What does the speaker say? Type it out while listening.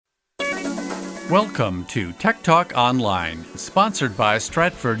Welcome to Tech Talk Online, sponsored by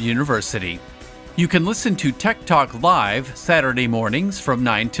Stratford University. You can listen to Tech Talk live Saturday mornings from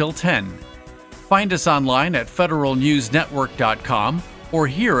 9 till 10. Find us online at federalnewsnetwork.com or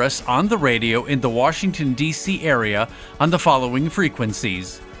hear us on the radio in the Washington, D.C. area on the following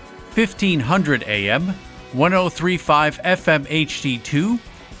frequencies: 1500 AM, 1035 FM HD2,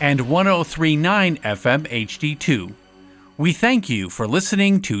 and 1039 FM HD2. We thank you for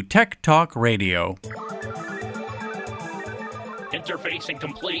listening to Tech Talk Radio. Interfacing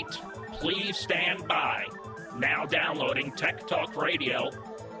complete. Please stand by. Now downloading Tech Talk Radio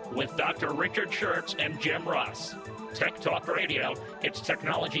with Dr. Richard Schertz and Jim Russ. Tech Talk Radio, it's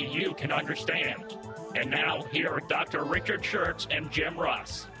technology you can understand. And now, here are Dr. Richard Schertz and Jim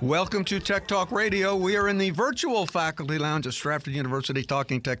Russ. Welcome to Tech Talk Radio. We are in the virtual faculty lounge at Stratford University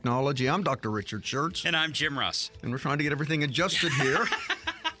talking technology. I'm Dr. Richard Schertz. And I'm Jim Russ. And we're trying to get everything adjusted here.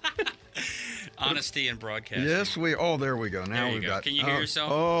 Honesty in broadcasting. Yes, there we go. Now we've got. Can you hear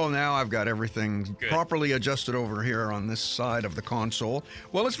yourself? Oh, now I've got everything properly adjusted over here on this side of the console.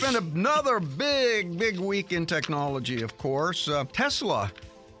 Well, it's been another big week in technology, of course. Tesla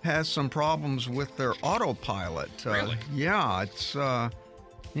has some problems with their autopilot. Really? Yeah, it's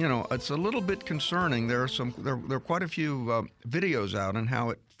it's a little bit concerning. There are quite a few videos out on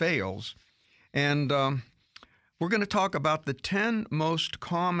how it fails, and we're going to talk about the 10 most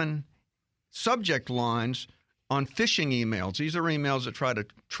common subject lines on phishing emails. These are emails that try to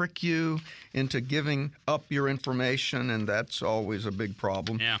trick you into giving up your information, and that's always a big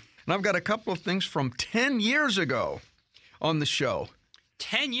problem. Yeah. And I've got a couple of things from 10 years ago on the show.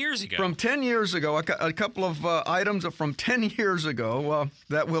 10 years ago? From 10 years ago, a couple of items from 10 years ago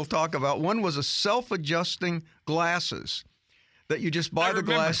that we'll talk about. One was a self-adjusting glasses, that you just buy the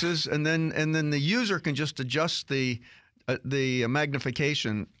glasses and then the user can just adjust the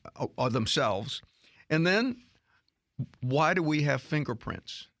magnification themselves. And then, why do we have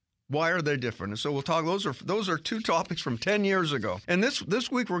fingerprints? Why are they different? And so we'll talk. Those are two topics from 10 years ago. And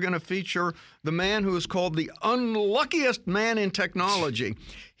this week we're going to feature the man who is called the unluckiest man in technology.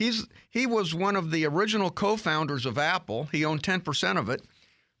 He was one of the original co-founders of Apple. He owned 10% of it,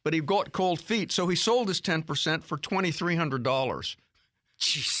 but he got cold feet, so he sold his 10% for $2,300.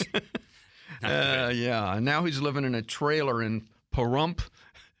 Jeez. Yeah. And now he's living in a trailer in Pahrump,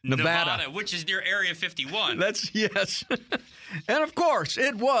 Nevada, which is near Area 51. Yes. And of course,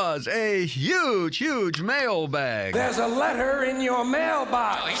 it was a huge mailbag. There's a letter in your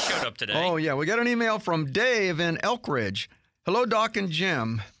mailbox. Oh, he showed up today. Oh, yeah. We got an email from Dave in Elkridge. Hello, Doc and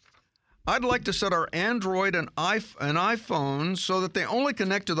Jim. I'd like to set our Android and iPhone so that they only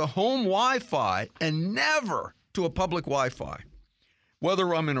connect to the home Wi-Fi and never to a public Wi-Fi.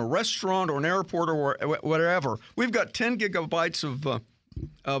 Whether I'm in a restaurant or an airport or whatever, we've got 10 gigabytes of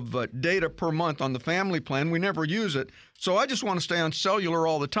data per month on the family plan. We never use it. So I just want to stay on cellular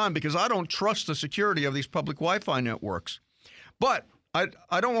all the time because I don't trust the security of these public Wi-Fi networks. But I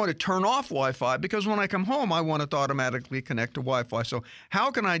don't want to turn off Wi-Fi because when I come home, I want it to automatically connect to Wi-Fi. So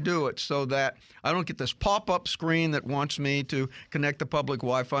how can I do it so that I don't get this pop-up screen that wants me to connect to public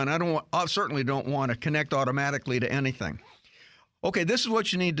Wi-Fi? And I certainly don't want to connect automatically to anything. Okay, this is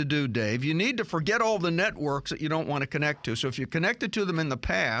what you need to do, Dave. You need to forget all the networks that you don't want to connect to. So if you connected to them in the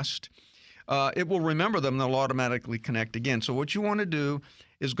past, it will remember them. They'll automatically connect again. So what you want to do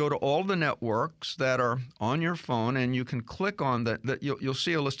is go to all the networks that are on your phone, and you can click on that. You'll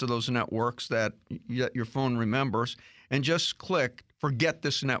see a list of those networks that your phone remembers, and just click forget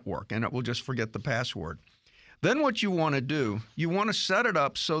this network, and it will just forget the password. Then what you want to do, you want to set it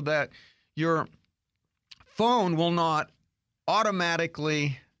up so that your phone will not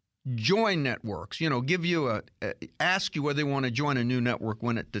automatically join networks, give you ask you whether they want to join a new network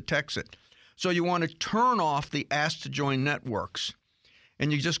when it detects it. So you want to turn off the ask to join networks,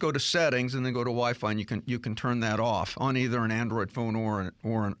 and you just go to settings and then go to Wi-Fi, and you can turn that off on either an Android phone or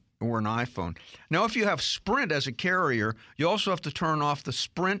an iPhone. Now, if you have Sprint as a carrier, you also have to turn off the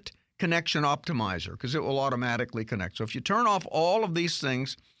Sprint Connection Optimizer because it will automatically connect. So if you turn off all of these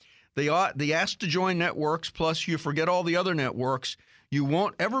things, the ask to join networks, plus you forget all the other networks, you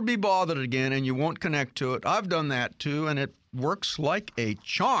won't ever be bothered again, and you won't connect to it. I've done that too, and it works like a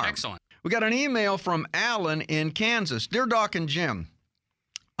charm. Excellent. We got an email from Alan in Kansas. Dear Doc and Jim,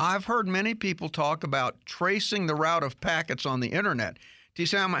 I've heard many people talk about tracing the route of packets on the internet to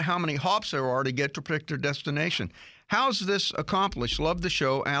see how many hops there are to get to a particular destination. How's this accomplished? Love the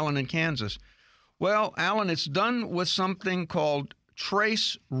show, Alan in Kansas. Well, Alan, it's done with something called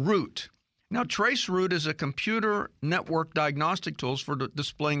Traceroute. Now, Traceroute is a computer network diagnostic tool for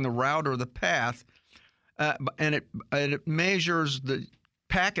displaying the route or the path, and it measures the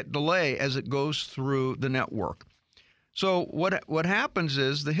packet delay as it goes through the network. So what happens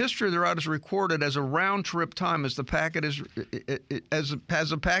is the history of the route is recorded as a round trip time as the packet as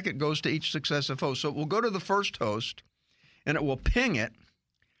the packet goes to each successive host. So it will go to the first host, and it will ping it,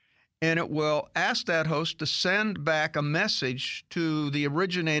 and it will ask that host to send back a message to the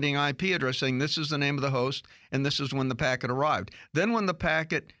originating IP address saying this is the name of the host and this is when the packet arrived. Then when the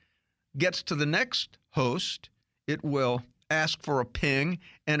packet gets to the next host, it will ask for a ping,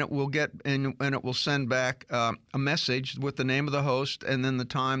 and it will it will send back a message with the name of the host and then the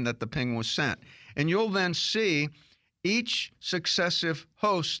time that the ping was sent. And you'll then see each successive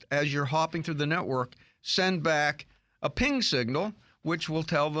host, as you're hopping through the network, send back a ping signal, which will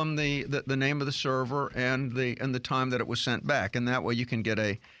tell them the name of the server and the time that it was sent back. And that way you can get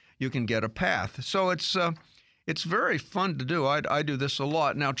a path. So it's very fun to do. I do this a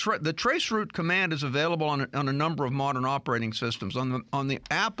lot. Now, the traceroute command is available on a number of modern operating systems. On the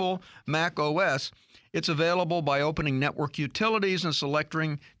Apple Mac OS, it's available by opening Network Utilities and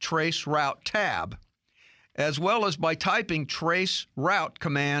selecting Trace Route tab, as well as by typing Trace Route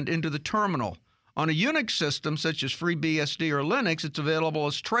command into the terminal. On a Unix system such as FreeBSD or Linux, it's available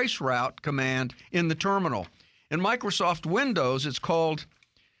as Trace Route command in the terminal. In Microsoft Windows, it's called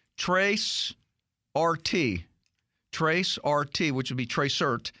Trace RT. Trace RT, which would be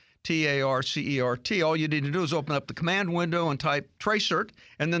Tracert, T-A-R-C-E-R-T. All you need to do is open up the command window and type Tracert,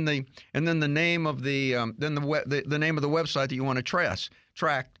 and then the name of the name of the website that you want to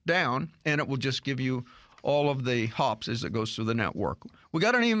track down, and it will just give you all of the hops as it goes through the network. We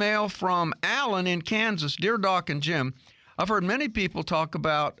got an email from Alan in Kansas. Dear Doc and Jim, I've heard many people talk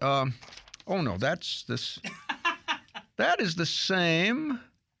about. Oh no, that's this. That is the same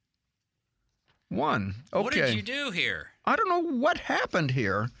one. Okay. What did you do here? I don't know what happened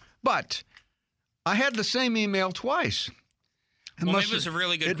here, but I had the same email twice. Maybe it was a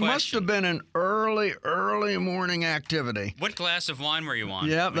really good question. It must have been an early morning activity. What glass of wine were you on?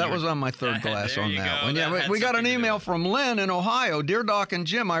 Yeah, that was on my third glass on that one. Yeah, we got an email from Lynn in Ohio. Dear Doc and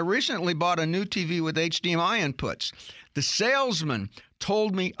Jim, I recently bought a new TV with HDMI inputs. The salesman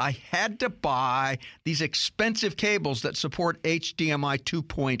told me I had to buy these expensive cables that support HDMI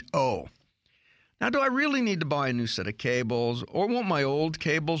 2.0. Now, do I really need to buy a new set of cables, or won't my old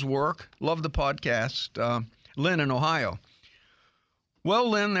cables work? Love the podcast. Lynn in Ohio. Well,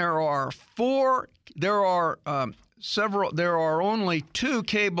 Lynn, there are only two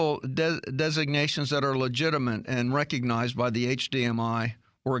cable designations that are legitimate and recognized by the HDMI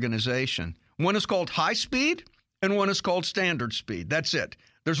organization. One is called high speed, and one is called standard speed. That's it.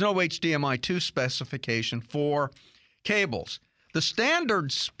 There's no HDMI 2 specification for cables. The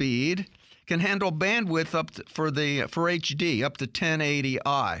standard speed can handle bandwidth for HD up to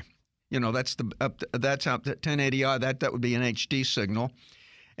 1080i. You know, that's up to 1080i. That would be an HD signal.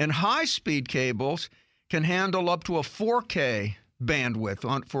 And high-speed cables can handle up to a 4K bandwidth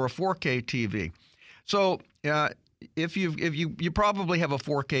for a 4K TV. So if you probably have a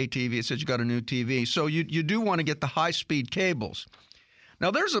 4K TV, it says you got a new TV. So you do want to get the high-speed cables.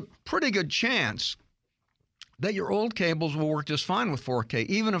 Now there's a pretty good chance that your old cables will work just fine with 4K,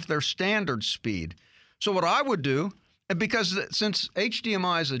 even if they're standard speed. So what I would do, because since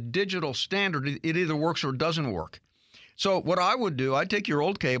HDMI is a digital standard, it either works or it doesn't work. So what I would do, I'd take your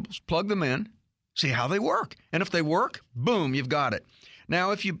old cables, plug them in, see how they work. And if they work, boom, you've got it. Now,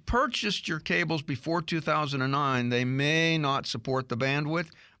 if you purchased your cables before 2009, they may not support the bandwidth.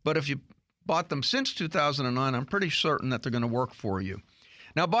 But if you bought them since 2009, I'm pretty certain that they're going to work for you.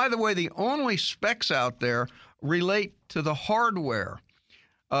 Now, by the way, the only specs out there relate to the hardware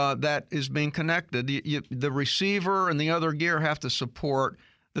that is being connected. The receiver and the other gear have to support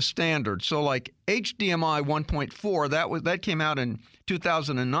the standard. So like HDMI 1.4, that came out in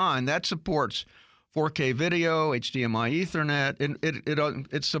 2009. That supports 4K video, HDMI Ethernet.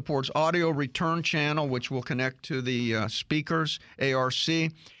 It supports audio return channel, which will connect to the speakers, ARC,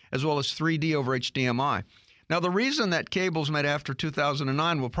 as well as 3D over HDMI. Now, the reason that cables made after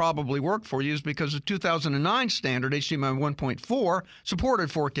 2009 will probably work for you is because the 2009 standard, HDMI 1.4, supported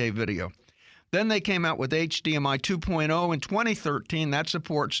 4K video. Then they came out with HDMI 2.0 in 2013. That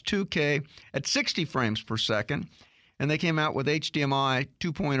supports 2K at 60 frames per second. And they came out with HDMI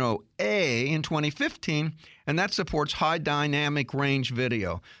 2.0A in 2015, and that supports high dynamic range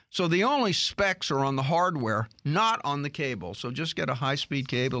video. So the only specs are on the hardware, not on the cable. So just get a high-speed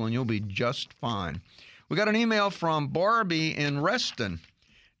cable and you'll be just fine. We got an email from Barbie in Reston.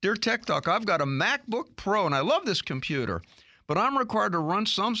 Dear Tech Talk, I've got a MacBook Pro, and I love this computer, but I'm required to run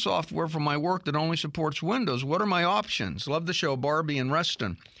some software for my work that only supports Windows. What are my options? Love the show, Barbie in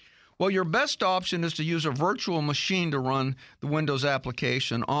Reston. Well, your best option is to use a virtual machine to run the Windows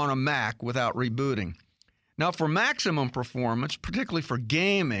application on a Mac without rebooting. Now, for maximum performance, particularly for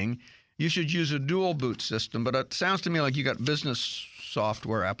gaming, you should use a dual boot system, but it sounds to me like you got business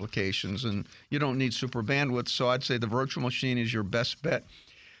software applications and you don't need super bandwidth, so I'd say the virtual machine is your best bet.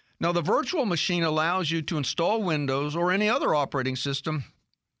 Now, the virtual machine allows you to install Windows or any other operating system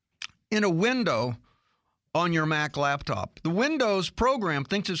in a window on your Mac laptop. The Windows program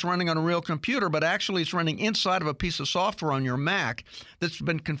thinks it's running on a real computer, but actually it's running inside of a piece of software on your Mac that's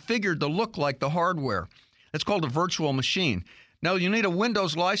been configured to look like the hardware. It's called a virtual machine. Now, you need a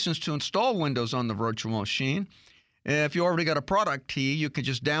Windows license to install Windows on the virtual machine. If you already got a product key, you can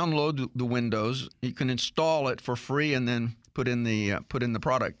just download the Windows. You can install it for free and then put in the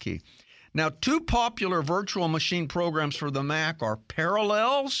product key. Now, two popular virtual machine programs for the Mac are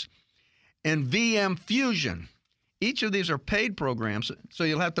Parallels and VM Fusion. Each of these are paid programs, so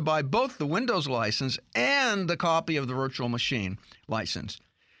you'll have to buy both the Windows license and the copy of the virtual machine license.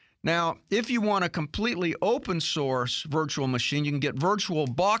 Now, if you want a completely open source virtual machine, you can get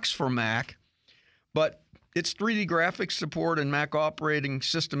VirtualBox for Mac, but its 3D graphics support and Mac operating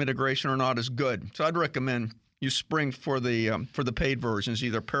system integration are not as good. So I'd recommend you spring for the paid versions,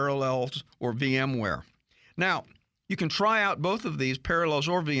 either Parallels or VMware. Now, you can try out both of these, Parallels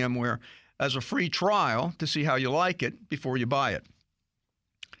or VMware, as a free trial to see how you like it before you buy it.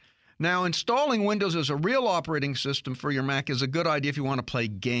 Now, installing Windows as a real operating system for your Mac is a good idea if you want to play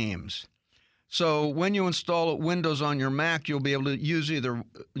games. So when you install Windows on your Mac, you'll be able to use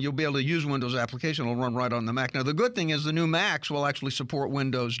Windows application. It'll run right on the Mac. Now, the good thing is the new Macs will actually support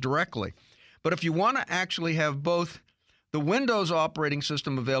Windows directly. But if you want to actually have both the Windows operating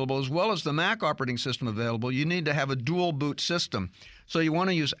system available as well as the Mac operating system available, you need to have a dual boot system. So you want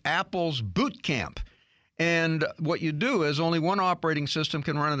to use Apple's Boot Camp. And what you do is only one operating system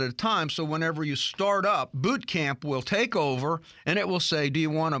can run at a time. So whenever you start up, Boot Camp will take over and it will say, do you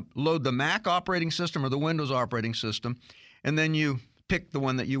want to load the Mac operating system or the Windows operating system? And then you pick the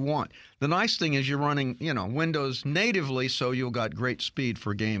one that you want. The nice thing is you're running, Windows natively, so you've got great speed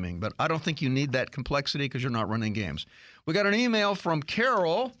for gaming. But I don't think you need that complexity because you're not running games. We got an email from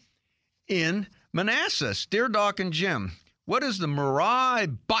Carol in Manassas. Dear Doc and Jim, what is the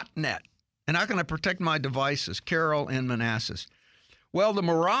Mirai botnet? And how can I protect my devices? Carol in Manassas. Well, the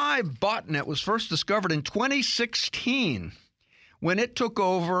Mirai botnet was first discovered in 2016 when it took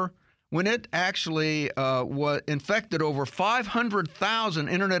over, when it actually infected over 500,000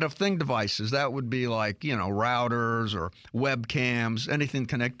 Internet of Things devices. That would be like, routers or webcams, anything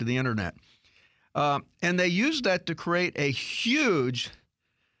connected to the Internet. And they used that to create a huge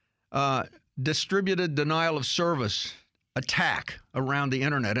distributed denial of service attack around the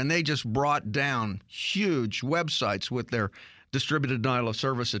Internet. And they just brought down huge websites with their distributed denial of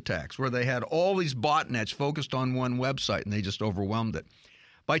service attacks, where they had all these botnets focused on one website, and they just overwhelmed it.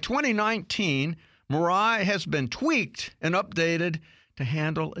 By 2019, Mirai has been tweaked and updated to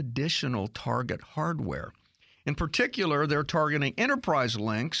handle additional target hardware. In particular, they're targeting enterprise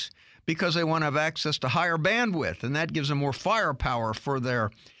links because they want to have access to higher bandwidth, and that gives them more firepower for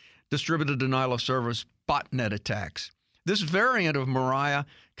their distributed denial of service botnet attacks. This variant of Mirai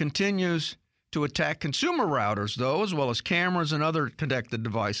continues to attack consumer routers, though, as well as cameras and other connected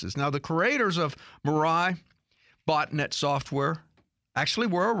devices. Now, the creators of Mirai botnet software actually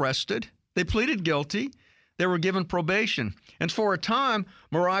were arrested. They pleaded guilty. They were given probation. And for a time,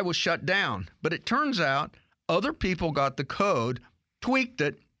 Mirai was shut down. But it turns out other people got the code, tweaked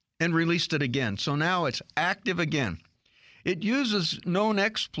it, and released it again. So now it's active again. It uses known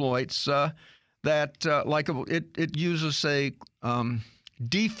exploits it uses, say,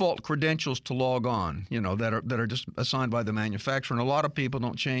 default credentials to log on, that are just assigned by the manufacturer. And a lot of people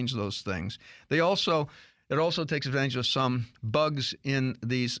don't change those things. It also takes advantage of some bugs in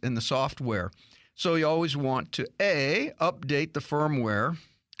the software. So you always want to update the firmware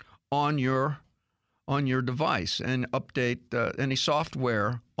on your device and update any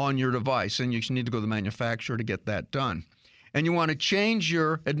software on your device. And you need to go to the manufacturer to get that done. And you want to change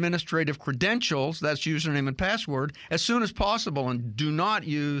your administrative credentials, that's username and password, as soon as possible, and do not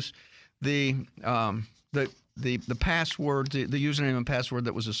use the password, the username and password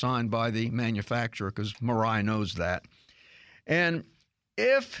that was assigned by the manufacturer, because Mirai knows that. And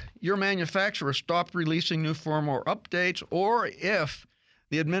if your manufacturer stopped releasing new firmware updates, or if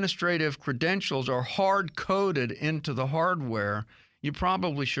the administrative credentials are hard-coded into the hardware, you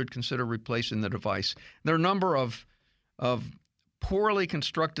probably should consider replacing the device. There are a number of poorly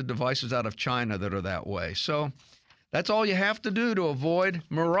constructed devices out of China that are that way. So That's all you have to do to avoid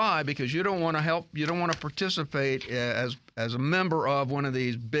Mirai, because you don't want to participate as a member of one of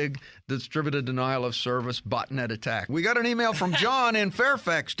these big distributed denial of service botnet attacks. We got an email from John in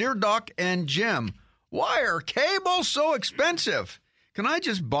Fairfax. Dear Doc and Jim, why are cables so expensive? Can I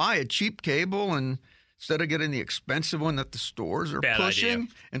just buy a cheap cable instead of getting the expensive one that the stores are pushing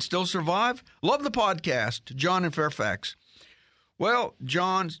and still survive? Love the podcast. John in Fairfax. Well,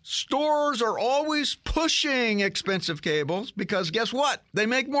 John, stores are always pushing expensive cables because guess what? They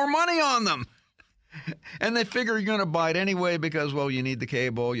make more money on them. And they figure you're going to buy it anyway because, well, you need the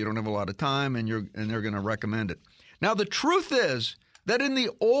cable, you don't have a lot of time, and they're going to recommend it. Now, the truth is that in the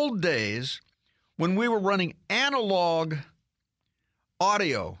old days, when we were running analog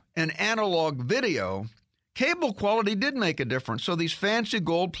audio and analog video, cable quality did make a difference. So these fancy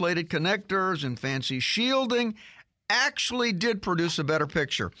gold-plated connectors and fancy shielding actually did produce a better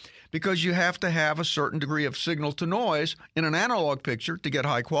picture because you have to have a certain degree of signal to noise in an analog picture to get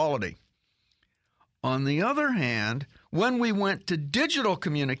high quality. On the other hand, when we went to digital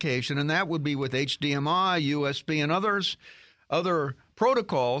communication, and that would be with HDMI, USB, and other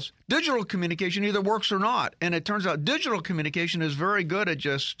protocols, digital communication either works or not. And it turns out digital communication is very good at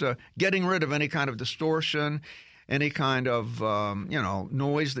just getting rid of any kind of distortion, any kind of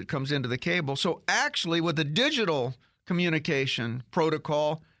noise that comes into the cable. So actually, with the digital communication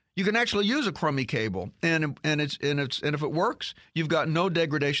protocol, you can actually use a crummy cable, and if it works, you've got no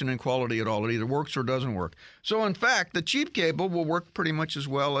degradation in quality at all. It either works or doesn't work. So in fact, the cheap cable will work pretty much as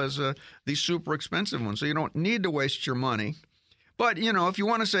well as these super expensive ones. So you don't need to waste your money. But if you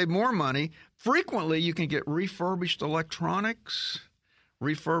want to save more money, frequently you can get refurbished electronics,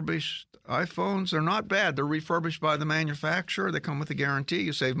 refurbished iPhones. They're not bad. They're refurbished by the manufacturer. They come with a guarantee.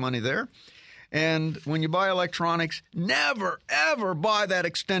 You save money there. And when you buy electronics, never, ever buy that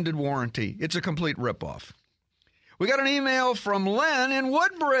extended warranty. It's a complete ripoff. We got an email from Len in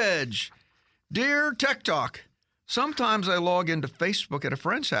Woodbridge. Dear Tech Talk, sometimes I log into Facebook at a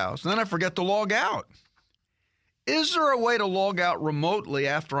friend's house, and then I forget to log out. Is there a way to log out remotely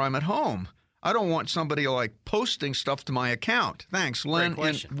after I'm at home? I don't want somebody posting stuff to my account. Thanks, Len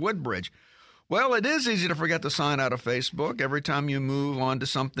in Woodbridge. Well, it is easy to forget to sign out of Facebook every time you move on to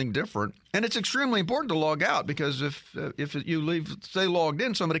something different. And it's extremely important to log out because if you leave, say, logged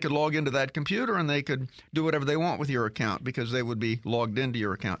in, somebody could log into that computer and they could do whatever they want with your account because they would be logged into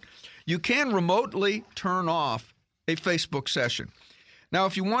your account. You can remotely turn off a Facebook session. Now,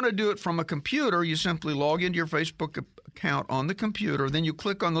 if you want to do it from a computer, you simply log into your Facebook account on the computer. Then you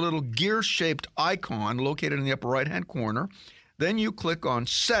click on the little gear-shaped icon located in the upper right-hand corner. Then you click on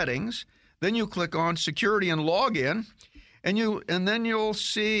Settings. Then you click on Security and Login, and then you'll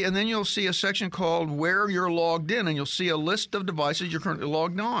see a section called Where You're Logged In, and you'll see a list of devices you're currently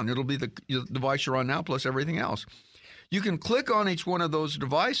logged on. It'll be the device you're on now plus everything else. You can click on each one of those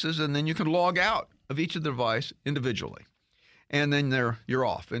devices, and then you can log out of each of the device individually, and then you're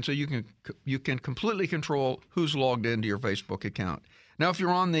off. And so you can completely control who's logged into your Facebook account. Now, if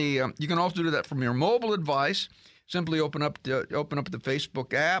you're on you can also do that from your mobile device. Simply open up the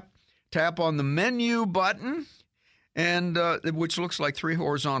Facebook app. Tap on the menu button, and which looks like 3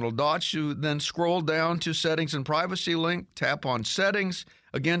 horizontal dots. You then scroll down to Settings and Privacy link. Tap on Settings.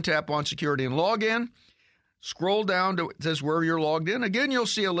 Again, tap on Security and Login. Scroll down to it says Where You're Logged In. Again, you'll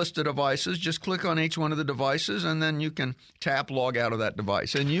see a list of devices. Just click on each one of the devices, and then you can tap Log Out of that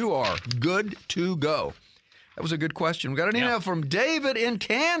device, and you are good to go. That was a good question. We got an email from David in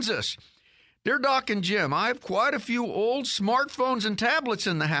Kansas. Dear Doc and Jim, I have quite a few old smartphones and tablets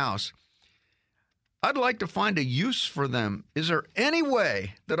in the house. I'd like to find a use for them. Is there any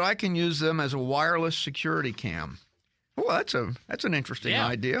way that I can use them as a wireless security cam? Well, that's an interesting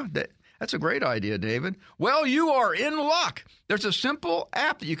idea. That's a great idea, David. Well, you are in luck. There's a simple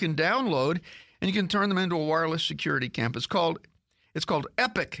app that you can download, and you can turn them into a wireless security cam. It's called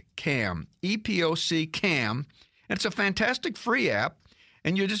Epoch Cam, EPOC Cam, and it's a fantastic free app,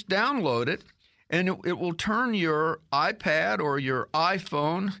 and you just download it, and it will turn your iPad or your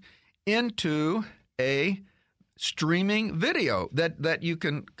iPhone into a streaming video that you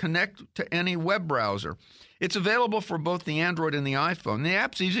can connect to any web browser. It's available for both the Android and the iPhone. The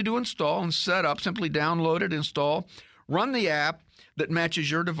app's easy to install and set up. Simply download it, install, run the app that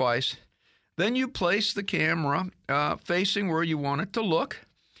matches your device. Then you place the camera facing where you want it to look.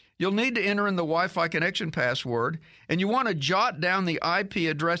 You'll need to enter in the Wi-Fi connection password, and you want to jot down the IP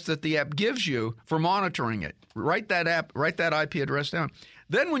address that the app gives you for monitoring it. Write that IP address down.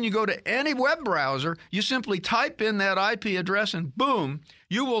 Then when you go to any web browser, you simply type in that IP address, and boom,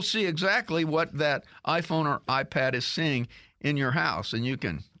 you will see exactly what that iPhone or iPad is seeing in your house, and you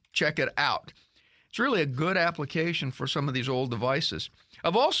can check it out. It's really a good application for some of these old devices.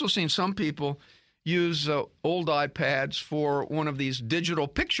 I've also seen some people use old iPads for one of these digital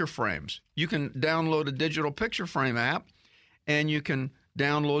picture frames. You can download a digital picture frame app, and you can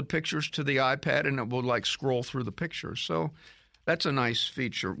download pictures to the iPad, and it will like scroll through the pictures. So that's a nice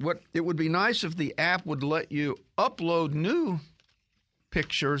feature. It would be nice if the app would let you upload new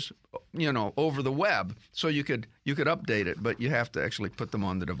pictures, over the web, so you could update it, but you have to actually put them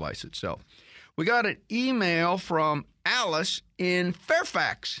on the device itself. We got an email from Alice in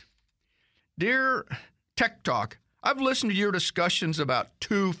Fairfax. Dear Tech Talk, I've listened to your discussions about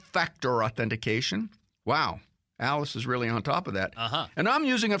two-factor authentication. Wow, Alice is really on top of that. And I'm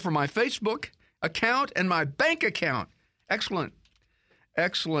using it for my Facebook account and my bank account. Excellent,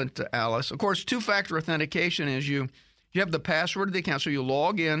 Alice. Of course, two-factor authentication is you have the password of the account, so you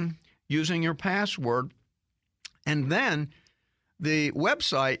log in using your password, and then the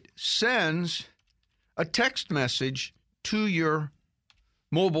website sends a text message to your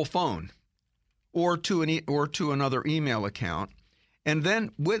mobile phone or to another email account. And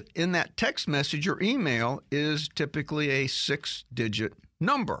then in that text message, your email is typically a 6-digit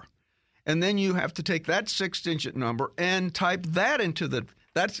number. And then you have to take that 6-digit number and type that into the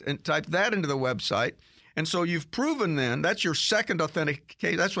website. And so you've proven then that's your second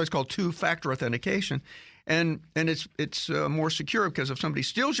authentication. That's why it's called two-factor authentication. And it's more secure because if somebody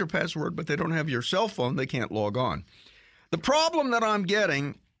steals your password but they don't have your cell phone, they can't log on. The problem that I'm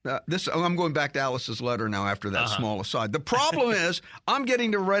getting, I'm going back to Alice's letter now after that small aside. The problem is I'm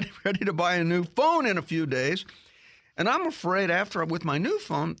getting ready to buy a new phone in a few days, and I'm afraid with my new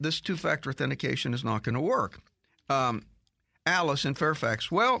phone, this two-factor authentication is not going to work. Alice in Fairfax.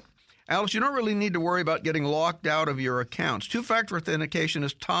 Well, Alice, you don't really need to worry about getting locked out of your accounts. Two-factor authentication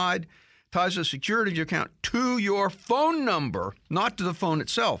is ties the security of your account to your phone number, not to the phone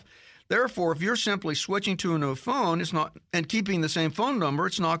itself. Therefore, if you're simply switching to a new phone and keeping the same phone number,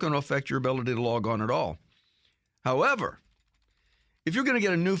 it's not going to affect your ability to log on at all. However, if you're going to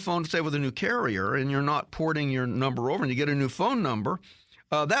get a new phone, say with a new carrier, and you're not porting your number over and you get a new phone number,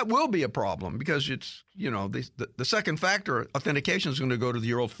 that will be a problem because it's, the second factor authentication is going to go to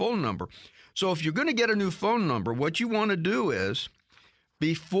your old phone number. So if you're going to get a new phone number, what you want to do is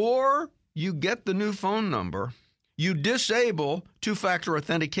before you get the new phone number, you disable two-factor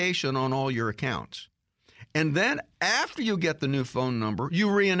authentication on all your accounts. And then after you get the new phone number, you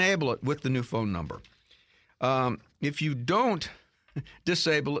re-enable it with the new phone number. If you don't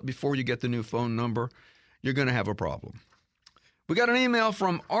disable it before you get the new phone number, you're going to have a problem. We got an email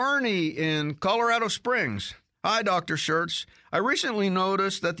from Arnie in Colorado Springs. Hi, Dr. Schertz. I recently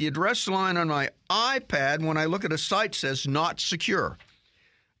noticed that the address line on my iPad when I look at a site says not secure.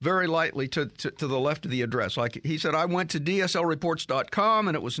 Very lightly to the left of the address. Like he said, I went to DSLreports.com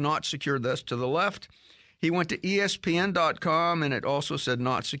and it was not secure. That's to the left. He went to ESPN.com and it also said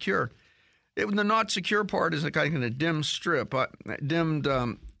not secure. The not secure part is a kind of dim strip.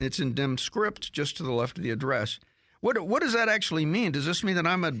 It's in dim script just to the left of the address. What does that actually mean? Does this mean that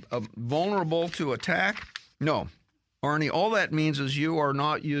I'm vulnerable to attack? No. Arnie, all that means is you are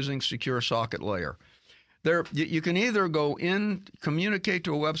not using secure socket layer. You can either go in, communicate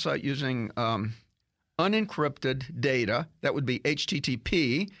to a website using unencrypted data. That would be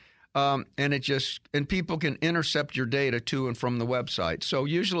HTTP, and people can intercept your data to and from the website. So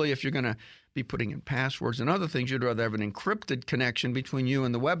usually, if you're going to be putting in passwords and other things, you'd rather have an encrypted connection between you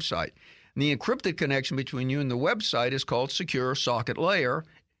and the website. And the encrypted connection between you and the website is called Secure Socket Layer,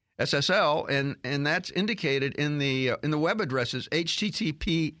 SSL, and that's indicated in the web addresses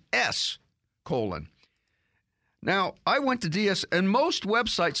HTTPS:/. Now, I went to DS, and most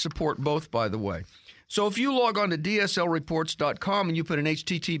websites support both, by the way. So if you log on to DSLreports.com and you put an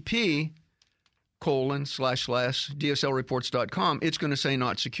HTTP://DSLreports.com, it's going to say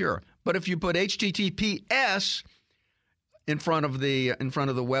not secure. But if you put HTTPS in front of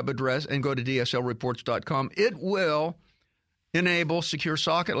the web address and go to DSLreports.com, it will enable secure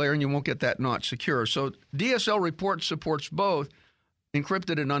socket layer, and you won't get that not secure. So DSL Reports supports both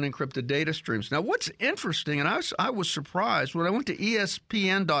encrypted and unencrypted data streams. Now, what's interesting, and I was surprised, when I went to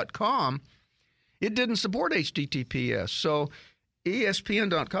ESPN.com, it didn't support HTTPS. So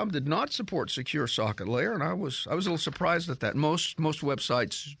ESPN.com did not support secure socket layer, and I was a little surprised at that. Most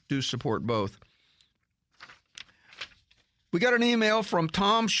websites do support both. We got an email from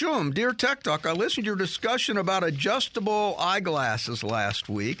Tom Schum. Dear Tech Talk, I listened to your discussion about adjustable eyeglasses last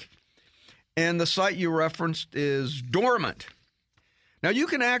week, and the site you referenced is dormant. Now, you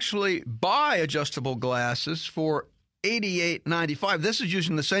can actually buy adjustable glasses for $88.95. This is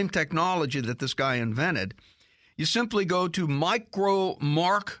using the same technology that this guy invented. you simply go to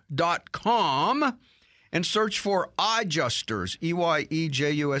micromark.com and search for iJusters,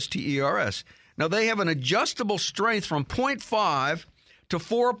 EYEJUSTERS. Now, they have an adjustable strength from 0.5 to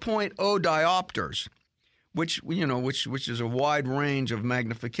 4.0 diopters, which is a wide range of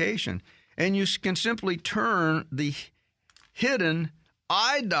magnification. And you can simply turn the hidden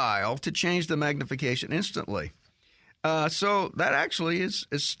eye dial to change the magnification instantly. So that actually is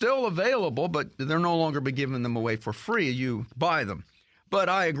still available, but they're no longer be giving them away for free. You buy them. But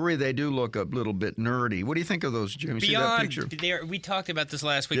I agree, they do look a little bit nerdy. What do you think of those, Jim? You see that picture? We talked about this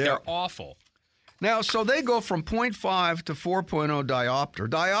last week. Yeah. They're awful. Now, so they go from 0.5 to 4.0 diopter.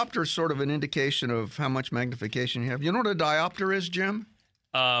 Diopter is sort of an indication of how much magnification you have. You know what a diopter is, Jim?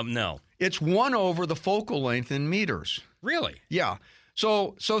 No. It's 1 over the focal length in meters. Really? Yeah.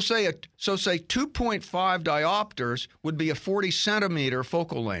 So say 2.5 diopters would be a 40 centimeter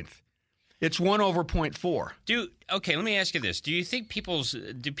focal length. It's 1 over 0.4. Okay, let me ask you this. Do you think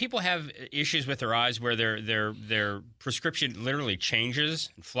do people have issues with their eyes where their prescription literally changes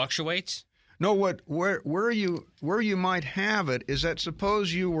and fluctuates? No, where you might have it is that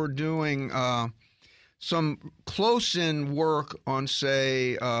suppose you were doing some close-in work on,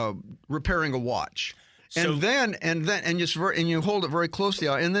 say, repairing a watch. And then you hold it very closely,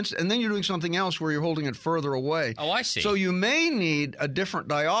 and then you're doing something else where you're holding it further away. Oh, I see. So you may need a different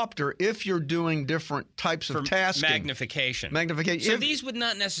diopter if you're doing different types of tasking. Magnification. So these would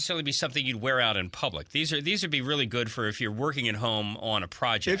not necessarily be something you'd wear out in public. These would be really good for if you're working at home on a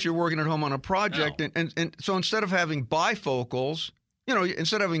project. If you're working at home on a project, and so instead of having bifocals. You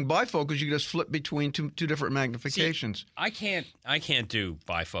just flip between two different magnifications. See, I can't do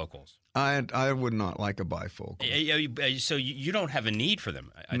bifocals. I would not like a bifocal. So you don't have a need for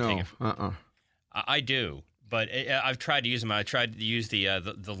them. No. I do, but I've tried to use them. I tried to use the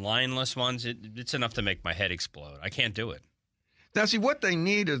lineless ones. It's enough to make my head explode. I can't do it. Now, see, what they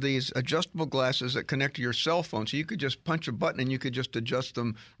need are these adjustable glasses that connect to your cell phone. So you could just punch a button and you could just adjust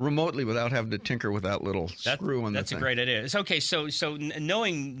them remotely without having to tinker with that little screw on the thing. That's a great idea. It's okay. So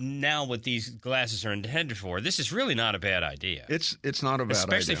knowing now what these glasses are intended for, this is really not a bad idea. It's not a bad idea.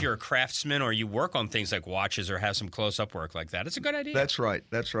 Especially if you're a craftsman or you work on things like watches or have some close-up work like that. It's a good idea. That's right.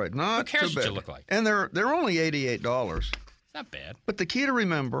 Not Who cares too what bad. you look like? And they're only $88. It's not bad. But the key to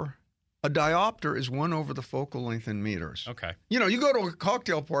remember, a diopter is 1 over the focal length in meters. Okay. You go to a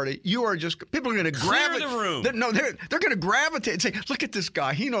cocktail party, people are going to gravitate. Clear the room. They're going to gravitate and say, look at this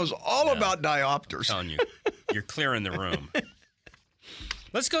guy. He knows all about diopters. I'm telling you, you're clearing the room.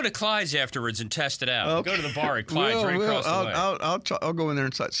 Let's go to Clyde's afterwards and test it out. Okay. Go to the bar at Clyde's right across the way. I'll go in there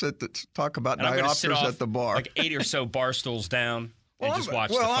and talk about diopters at the bar. Like 8 or so bar stools down. And just watch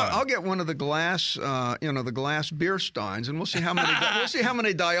the fun. I'll get one of the glass, the glass beer steins, and we'll see how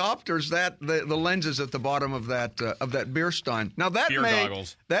many diopters the lenses at the bottom of that beer stein. Now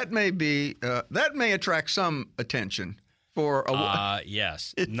goggles. that may attract some attention for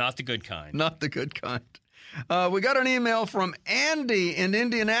yes, not the good kind. Not the good kind. We got an email from Andy in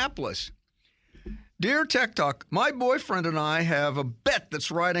Indianapolis. Dear Tech Talk, my boyfriend and I have a bet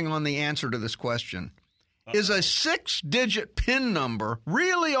that's riding on the answer to this question. Is a 6-digit PIN number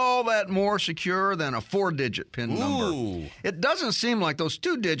really all that more secure than a 4-digit PIN number? It doesn't seem like those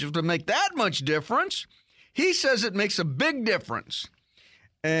 2 digits would make that much difference. He says it makes a big difference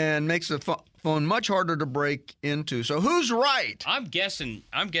and makes the phone much harder to break into. So who's right? I'm guessing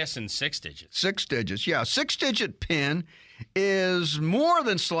 6 digits. 6 digits, yeah. 6-digit PIN is more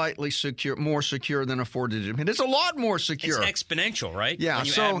than slightly more secure than a 4-digit PIN. It's a lot more secure. It's exponential, right? Yeah. When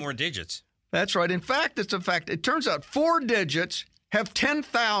you add more digits. That's right. In fact, it's a fact. It turns out 4 digits have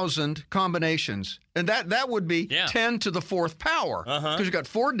 10,000 combinations. And that would be 10 to the 4th power. Because you've got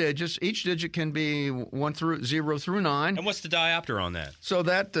 4 digits. Each digit can be 0 through 9. And what's the diopter on that? So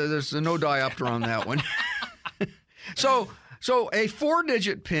there's no diopter on that one. So a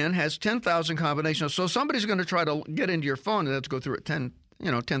 4-digit PIN has 10,000 combinations. So somebody's going to try to get into your phone and they have to go through it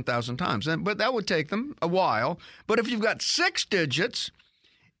 10,000 times. But that would take them a while. But if you've got 6 digits,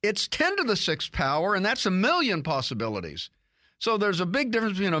 it's 10 to the 6th power, and that's 1 million possibilities. So there's a big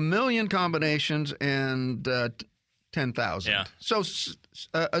difference between 1 million combinations and 10,000. Yeah. So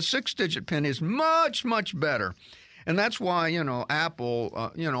a 6-digit PIN is much, much better. And that's why,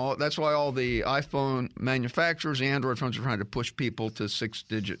 Apple, that's why all the iPhone manufacturers, the Android phones are trying to push people to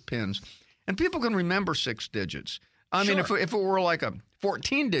 6-digit PINs. And people can remember 6 digits. I mean, if it were like a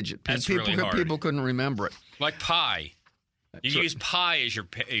 14-digit PIN, people couldn't remember it. Like pi. You use pi as your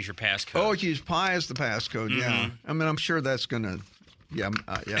passcode. Oh, you use pi as the passcode, yeah. I mean, I'm sure that's going to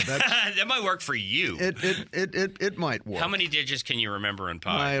That's, that might work for you. It might work. How many digits can you remember in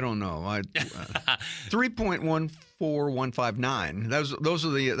pi? I don't know.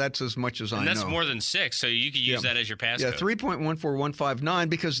 3.14159. That's as much as I know. And that's more than 6, so you could use that as your passcode. Yeah, 3.14159,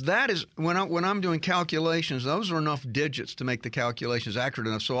 because that is when I'm doing calculations, those are enough digits to make the calculations accurate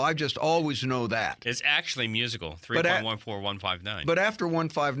enough. So I just always know that. It's actually musical. 3.14159. But after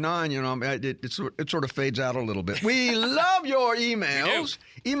 159, it sort of fades out a little bit. We love your emails.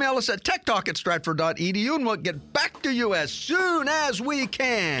 Email us at techtalk@stratford.edu, and we'll get back to you as soon as we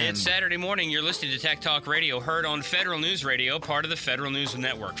can. It's Saturday morning. You're listening to Tech Talk Radio, heard on Federal News Radio, part of the Federal News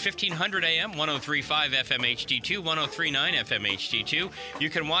Network. 1500 AM, 103.5 FM HD2, 103.9 FM HD2. You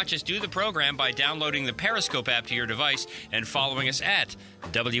can watch us do the program by downloading the Periscope app to your device and following us at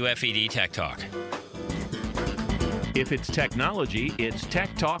WFED Tech Talk. If it's technology, it's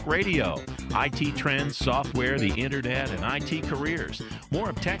Tech Talk Radio. IT trends, software, the internet, and IT careers. More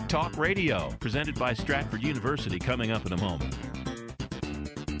of Tech Talk Radio, presented by Stratford University, coming up in a moment.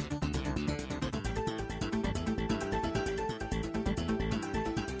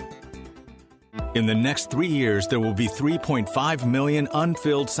 In the next 3 years, there will be 3.5 million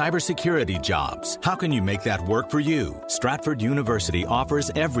unfilled cybersecurity jobs. How can you make that work for you? Stratford University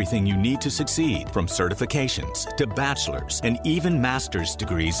offers everything you need to succeed, from certifications to bachelor's and even master's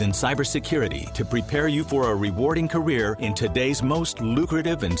degrees in cybersecurity to prepare you for a rewarding career in today's most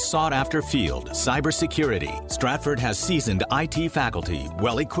lucrative and sought-after field, cybersecurity. Stratford has seasoned IT faculty,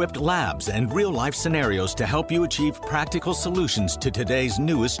 well-equipped labs, and real-life scenarios to help you achieve practical solutions to today's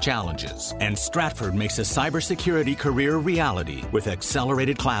newest challenges. And Stratford makes a cybersecurity career reality with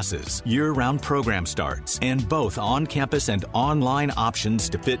accelerated classes, year-round program starts, and both on-campus and online options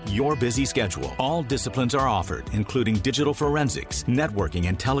to fit your busy schedule. All disciplines are offered, including digital forensics, networking,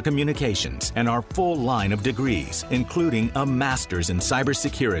 and telecommunications, and our full line of degrees, including a master's in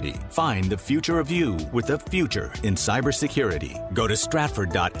cybersecurity. Find the future of you with a future in cybersecurity. Go to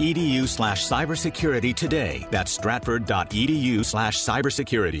stratford.edu/cybersecurity today. That's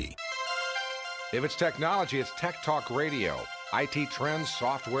stratford.edu/cybersecurity. If it's technology, it's Tech Talk Radio. IT trends,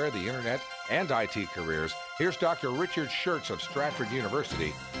 software, the internet, and IT careers. Here's Dr. Richard Schertz of Stratford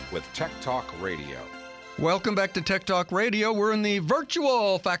University with Tech Talk Radio. Welcome back to Tech Talk Radio. We're in the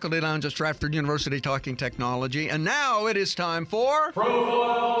virtual faculty lounge at Stratford University talking technology. And now it is time for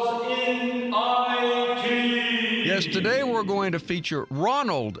Profiles in IT. Yes, today we're going to feature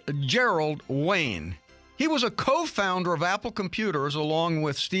Ronald Gerald Wayne. He was a co-founder of Apple Computers along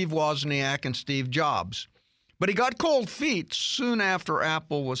with Steve Wozniak and Steve Jobs. But he got cold feet soon after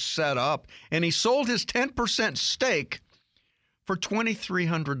Apple was set up, and he sold his 10% stake for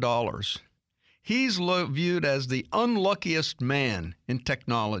 $2,300. He's viewed as the unluckiest man in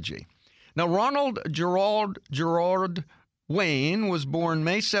technology. Now, Ronald Gerard Wayne was born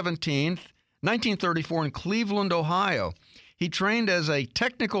May 17th, 1934 in Cleveland, Ohio. He trained as a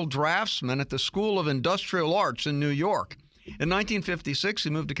technical draftsman at the School of Industrial Arts in New York. In 1956, he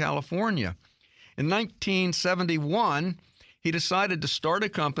moved to California. In 1971, he decided to start a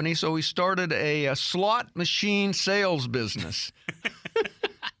company, so he started a slot machine sales business.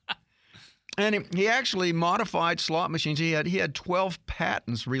 And he actually modified slot machines. He had 12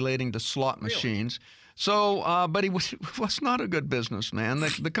 patents relating to slot machines. So, but he was not a good businessman.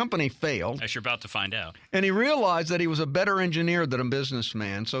 The company failed. As you're about to find out. And he realized that he was a better engineer than a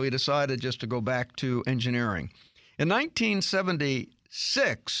businessman, so he decided just to go back to engineering. In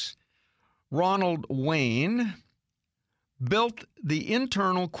 1976, Ronald Wayne built the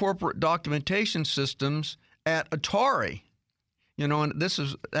internal corporate documentation systems at Atari. And this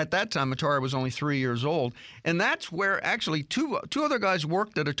is, at that time, Atari was only 3 years old. And that's where actually two other guys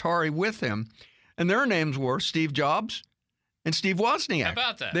worked at Atari with him. And their names were Steve Jobs and Steve Wozniak. How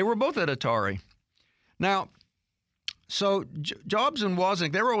about that? They were both at Atari. Now, so Jobs and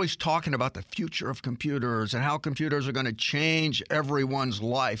Wozniak, they were always talking about the future of computers and how computers are going to change everyone's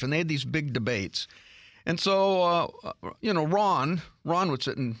life. And they had these big debates. And so, Ron would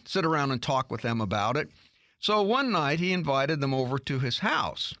sit around and talk with them about it. So one night he invited them over to his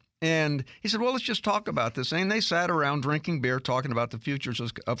house. And he said, well, let's just talk about this. And they sat around drinking beer, talking about the futures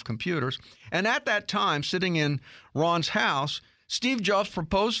of computers. And at that time, sitting in Ron's house, Steve Jobs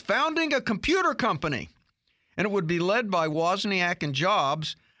proposed founding a computer company. And it would be led by Wozniak and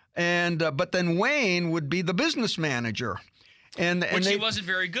Jobs. But then Wayne would be the business manager. Which he wasn't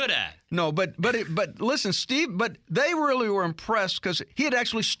very good at. No, but listen, Steve, but they really were impressed because he had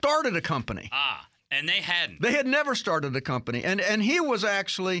actually started a company. And they hadn't. They had never started a company. And he was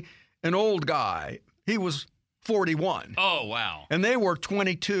actually an old guy. He was 41. Oh, wow. And they were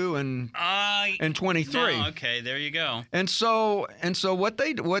 22 and 23. No, okay, there you go. And so what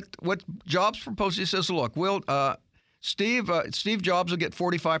Jobs proposed, he says, look, Steve Jobs will get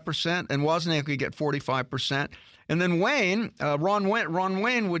 45%, and Wozniak would get 45%, and then Ron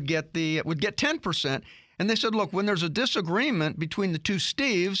Wayne would get 10%. And they said, look, when there's a disagreement between the two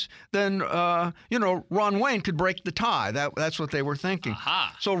Steves, then Ron Wayne could break the tie. That's what they were thinking.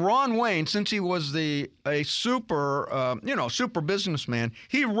 Aha. So Ron Wayne, since he was a super businessman,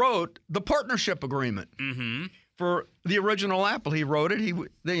 he wrote the partnership agreement for the original Apple. He wrote it.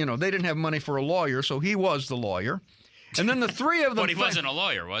 They didn't have money for a lawyer, so he was the lawyer. And then the three of them. But he wasn't a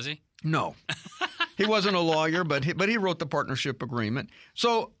lawyer, was he? No, he wasn't a lawyer, but he wrote the partnership agreement.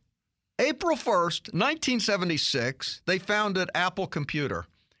 So April 1st, 1976, they founded Apple Computer.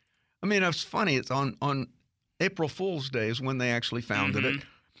 I mean, it's funny. It's on April Fool's Day is when they actually founded it.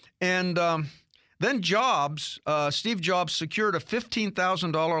 And then Steve Jobs secured a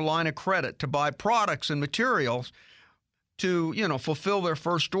 $15,000 line of credit to buy products and materials to, fulfill their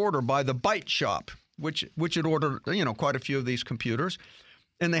first order by the Byte Shop, which had ordered, quite a few of these computers.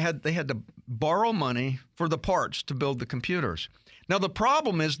 And they had to borrow money for the parts to build the computers. Now, the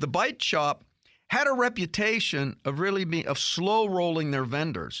problem is the Byte Shop had a reputation of slow rolling their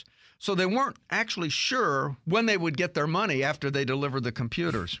vendors. So they weren't actually sure when they would get their money after they delivered the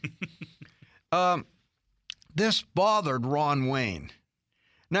computers. This bothered Ron Wayne.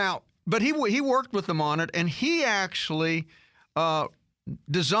 Now, but he worked with them on it, and he actually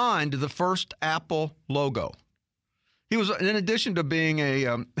designed the first Apple logo. He was, in addition to being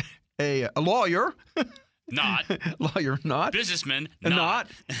a lawyer, not businessman, not.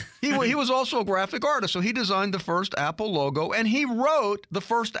 He was also a graphic artist, so he designed the first Apple logo, and he wrote the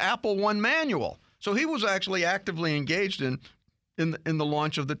first Apple I manual. So he was actually actively engaged in the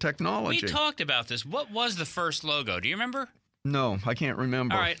launch of the technology. We talked about this. What was the first logo? Do you remember? No, I can't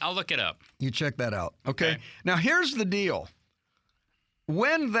remember. All right, I'll look it up. You check that out. Okay. Now here's the deal.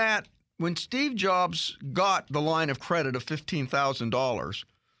 When Steve Jobs got the line of credit of $15,000,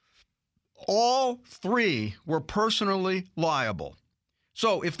 all three were personally liable.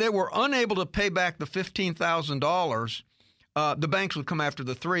 So if they were unable to pay back the $15,000, the banks would come after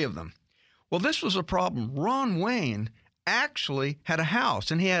the three of them. Well, this was a problem. Ron Wayne actually had a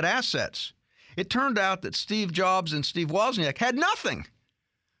house and he had assets. It turned out that Steve Jobs and Steve Wozniak had nothing.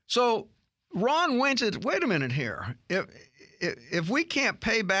 So Ron Wayne said, wait a minute here. If we can't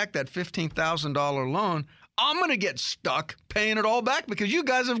pay back that $15,000 loan, I'm going to get stuck paying it all back because you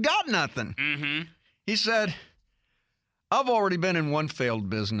guys have got nothing. Mm-hmm. He said, I've already been in one failed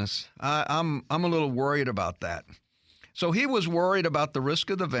business. I'm a little worried about that. So he was worried about the risk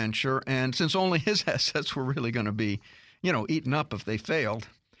of the venture, and since only his assets were really going to be, eaten up if they failed.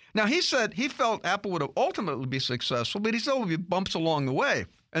 Now, he said he felt Apple would have ultimately be successful, but he still would be bumps along the way,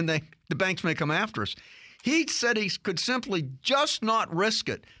 and the banks may come after us. He said he could simply just not risk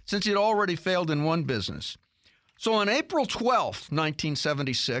it since he'd already failed in one business. So on April 12th,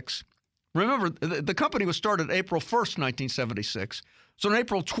 1976, remember, the company was started April 1st, 1976. So on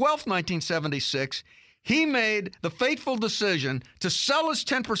April 12th, 1976, he made the fateful decision to sell his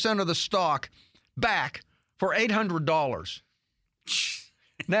 10% of the stock back for $800.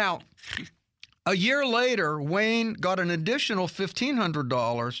 Now, a year later, Wayne got an additional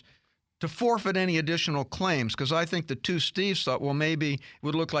 $1,500 to forfeit any additional claims, because I think the two Steves thought, well, maybe it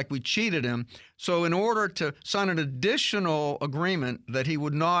would look like we cheated him. So in order to sign an additional agreement that he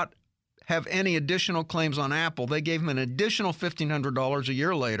would not have any additional claims on Apple, they gave him an additional $1,500 a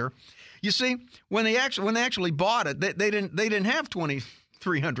year later. You see, when they actually bought it, they didn't have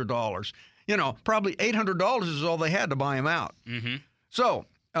 $2,300. Probably $800 is all they had to buy him out. Mm-hmm. So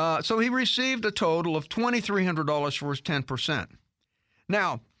he received a total of $2,300 for his 10%.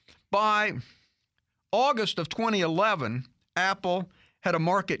 Now, by August of 2011, Apple had a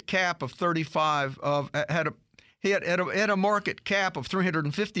market cap of had a market cap of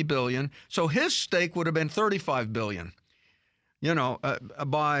 $350 billion. So his stake would have been $35 billion.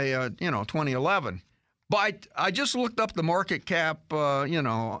 By 2011. But I just looked up the market cap, this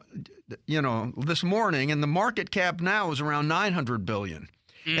morning, and the market cap now is around $900 billion,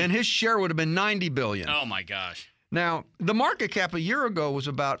 and his share would have been $90 billion. Oh my gosh! Now, the market cap a year ago was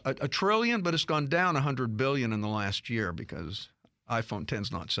about a trillion, but it's gone down $100 billion in the last year because iPhone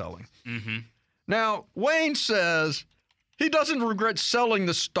X's not selling. Mm-hmm. Now, Wayne says he doesn't regret selling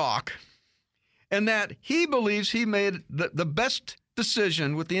the stock and that he believes he made the best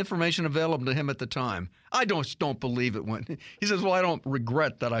decision with the information available to him at the time. I don't believe it when he says, well, I don't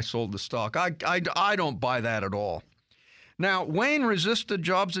regret that I sold the stock. I don't buy that at all. Now, Wayne resisted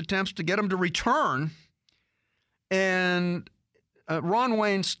Jobs' attempts to get him to return And Ron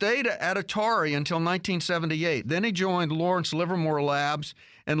Wayne stayed at Atari until 1978. Then he joined Lawrence Livermore Labs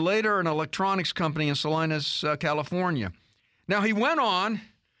and later an electronics company in Salinas, California. Now, he went on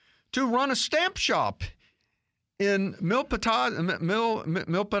to run a stamp shop in Milpitas,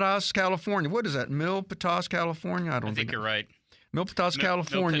 California. What is that? Milpitas, California? I think you're right. Milpitas,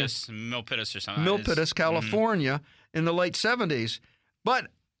 California. Milpitas or something. Milpitas, California in the late 70s. But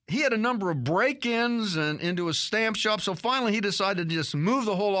he had a number of break-ins and into his stamp shop, so finally he decided to just move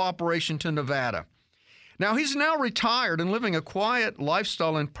the whole operation to Nevada. Now, he's now retired and living a quiet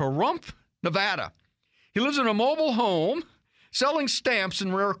lifestyle in Pahrump, Nevada. He lives in a mobile home selling stamps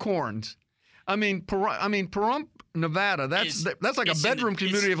and rare corns. I mean, Pahrump, Nevada, that's like a bedroom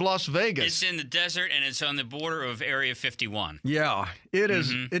community of Las Vegas. It's in the desert, and it's on the border of Area 51. Yeah, it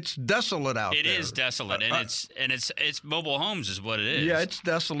is. It's desolate out there. It is desolate, and it's mobile homes is what it is. Yeah, it's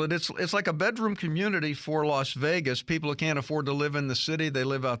desolate. It's like a bedroom community for Las Vegas. People who can't afford to live in the city, they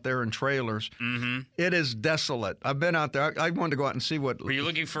live out there in trailers. Mm-hmm. It is desolate. I've been out there. I wanted to go out and see what. Were you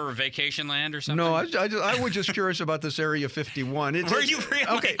looking for vacation land or something? No, I was just curious about this Area 51. Were you really?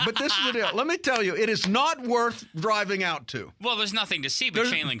 Okay, but this is the deal. Let me tell you, it is not worth driving out to. Well, there's nothing to see but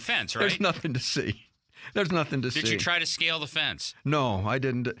chain link fence, right? There's nothing to see. There's nothing to see. Did you try to scale the fence? No, I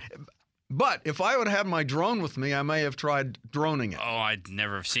didn't. But if I would have had my drone with me, I may have tried droning it. Oh, I'd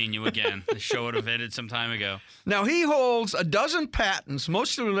never have seen you again. The show would have ended some time ago. Now, he holds a dozen patents,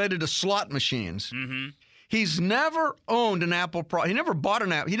 mostly related to slot machines. Mm-hmm. He's never owned an Apple product. He never bought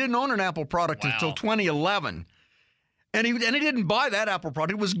an Apple. He didn't own an Apple product until 2011. And he didn't buy that Apple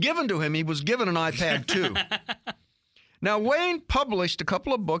product. It was given to him. He was given an iPad, too. Now, Wayne published a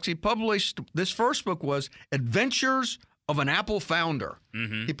couple of books. This first book was Adventures of an Apple Founder.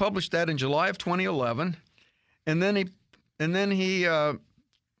 Mm-hmm. He published that in July of 2011. And then he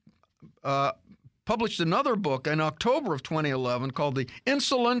published another book in October of 2011 called The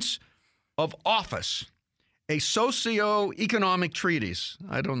Insolence of Office, a socio-economic treatise.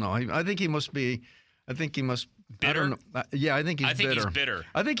 I don't know. I think he must bitter? I think he's bitter.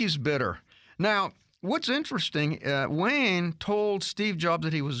 I think he's bitter. Now, what's interesting, Wayne told Steve Jobs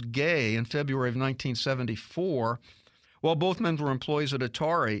that he was gay in February of 1974, while both men were employees at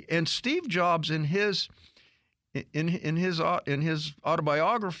Atari. And Steve Jobs, in his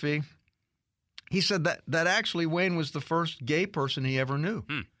autobiography, he said that actually Wayne was the first gay person he ever knew.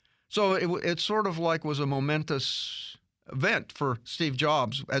 Hmm. So it sort of like was a momentous event for Steve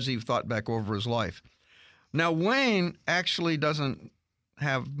Jobs as he thought back over his life. Now, Wayne actually doesn't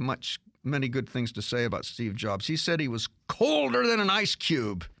have many good things to say about Steve Jobs. He said he was colder than an ice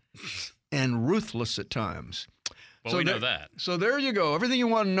cube and ruthless at times. Well, we know that. So there you go. Everything you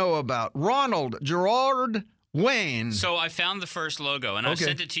want to know about Ronald Gerard Wayne. So I found the first logo, and I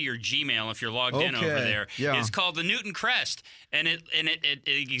sent it to your Gmail if you're logged in over there. Yeah. It's called the Newton Crest, and it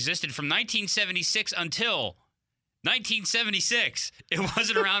existed from 1976 until 1976. It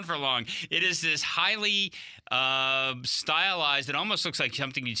wasn't around for long. It is this highly stylized, it almost looks like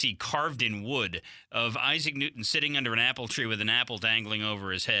something you'd see carved in wood, of Isaac Newton sitting under an apple tree with an apple dangling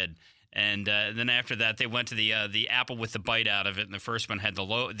over his head. And then after that, they went to the apple with the bite out of it, and the first one had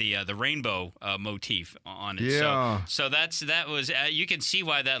the rainbow motif on it. Yeah. So that was you can see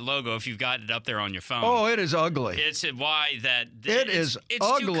why that logo, if you've got it up there on your phone. Oh, it is ugly. It's why that it's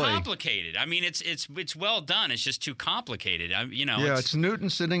ugly. Too complicated. I mean, it's well done. It's just too complicated. Yeah, it's Newton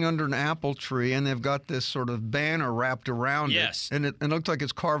sitting under an apple tree, and they've got this sort of banner wrapped around it, and it looks like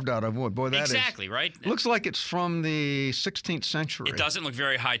it's carved out of wood. Boy, that exactly right. Looks like it's from the 16th century. It doesn't look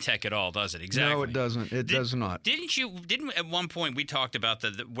very high tech at all, does it? Exactly. No, it doesn't. It does not. Didn't at one point we talked about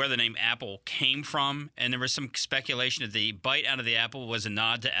where the name Apple came from, and there was some speculation that the bite out of the apple was a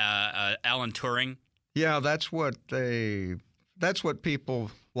nod to Alan Turing? Yeah, that's what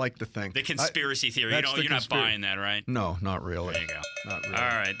people like to think. The conspiracy theory. You're not buying that, right? No, not really. There you go. Not really. All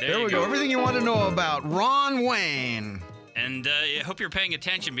right, there we go. Everything you want to know about Ron Wayne. And I hope you're paying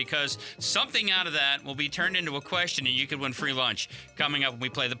attention, because something out of that will be turned into a question, and you could win free lunch coming up when we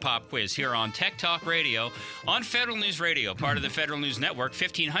play the pop quiz here on Tech Talk Radio on Federal News Radio, part of the Federal News Network,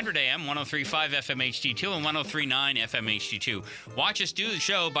 1500 AM, 103.5 FM HD2, and 103.9 FM HD2. Watch us do the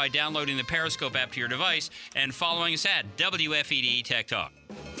show by downloading the Periscope app to your device and following us at WFED Tech Talk.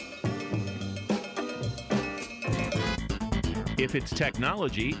 If it's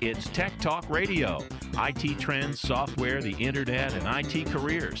technology, it's Tech Talk Radio. IT trends, software, the internet, and IT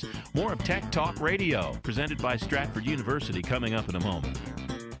careers. More of Tech Talk Radio, presented by Stratford University, coming up in a moment.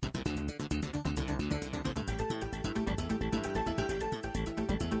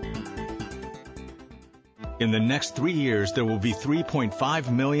 In the next 3 years, there will be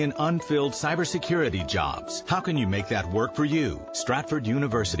 3.5 million unfilled cybersecurity jobs. How can you make that work for you? Stratford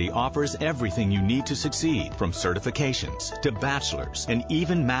University offers everything you need to succeed, from certifications to bachelor's and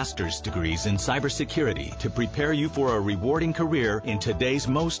even master's degrees in cybersecurity to prepare you for a rewarding career in today's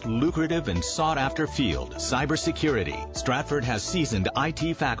most lucrative and sought-after field, cybersecurity. Stratford has seasoned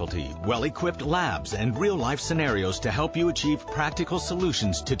IT faculty, well-equipped labs, and real-life scenarios to help you achieve practical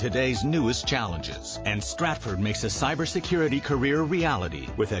solutions to today's newest challenges. And Stratford makes a cybersecurity career reality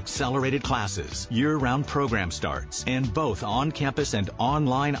with accelerated classes, year-round program starts, and both on-campus and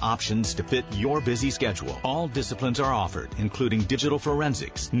online options to fit your busy schedule. All disciplines are offered, including digital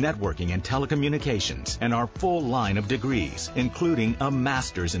forensics, networking, and telecommunications, and our full line of degrees, including a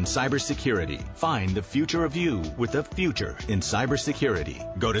master's in cybersecurity. Find the future of you with a future in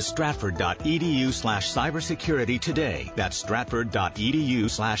cybersecurity. Go to stratford.edu/cybersecurity today. That's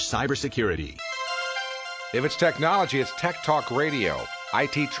stratford.edu/cybersecurity. If it's technology, it's Tech Talk Radio.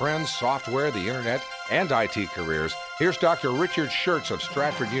 IT trends, software, the internet, and IT careers. Here's Dr. Richard Schertz of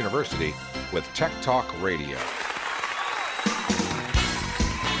Stratford University with Tech Talk Radio.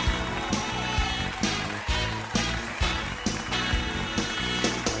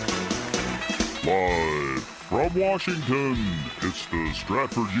 Live from Washington, it's the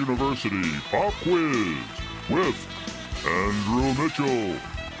Stratford University Pop Quiz with Andrew Mitchell,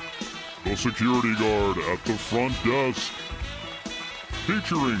 the security guard at the front desk,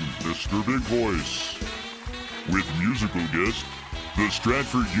 featuring Mr. Big Voice, with musical guest, the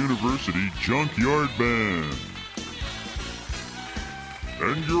Stratford University Junkyard Band,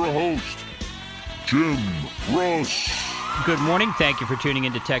 and your host, Jim Russ. Good morning. Thank you for tuning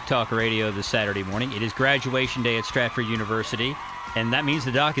into Tech Talk Radio this Saturday morning. It is graduation day at Stratford University, and that means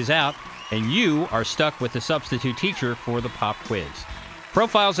the doc is out, and you are stuck with the substitute teacher for the pop quiz.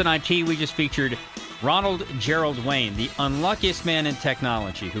 Profiles in IT, we just featured Ronald Gerald Wayne, the unluckiest man in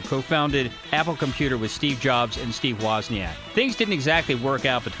technology, who co-founded Apple Computer with Steve Jobs and Steve Wozniak. Things didn't exactly work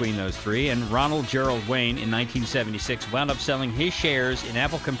out between those three, and Ronald Gerald Wayne in 1976 wound up selling his shares in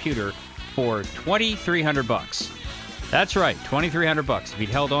Apple Computer for $2,300. That's right, $2,300. If he'd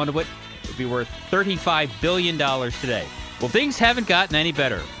held on to it, it would be worth $35 billion today. Well, things haven't gotten any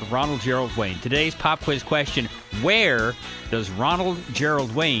better for Ronald Gerald Wayne. Today's pop quiz question, where does Ronald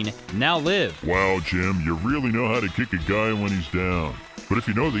Gerald Wayne now live? Wow, Jim, you really know how to kick a guy when he's down. But if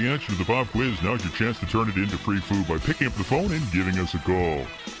you know the answer to the pop quiz, now's your chance to turn it into free food by picking up the phone and giving us a call.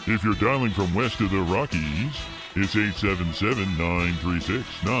 If you're dialing from west of the Rockies, it's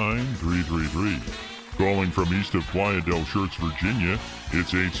 877-936-9333. Calling from east of Playa del Shirts, Virginia,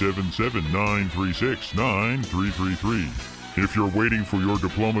 it's 877-936-9333. If you're waiting for your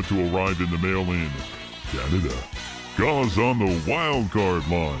diploma to arrive in the mail in Canada, call us on the wild card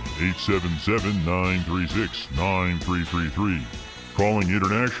line, 877-936-9333. Calling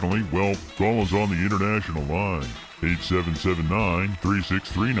internationally, well, call us on the international line,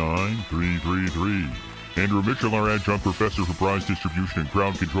 877-936-3933. Andrew Mitchell, our adjunct professor for prize distribution and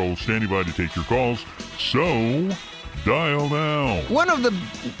crowd control, standing by to take your calls. So, dial now. One of the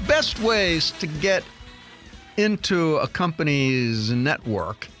best ways to get into a company's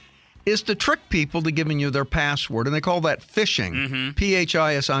network is to trick people to giving you their password, and they call that phishing,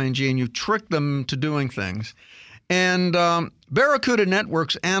 P-H-I-S-I-N-G, and you trick them to doing things. And Barracuda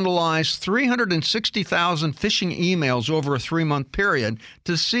Networks analyzed 360,000 phishing emails over a 3-month period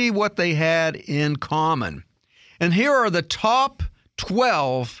to see what they had in common. And here are the top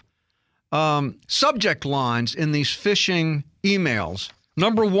 12 subject lines in these phishing emails.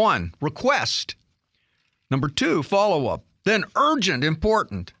 Number 1, request. Number 2, follow-up. Then urgent,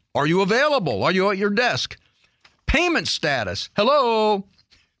 important. Are you available? Are you at your desk? Payment status. Hello.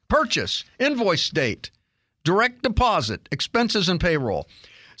 Purchase. Invoice date. Direct deposit, expenses, and payroll.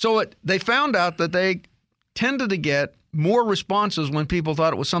 So they found out that they tended to get more responses when people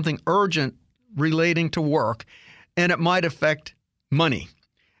thought it was something urgent relating to work, and it might affect money.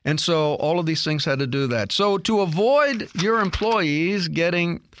 And so all of these things had to do that. So to avoid your employees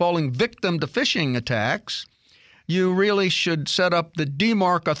falling victim to phishing attacks, you really should set up the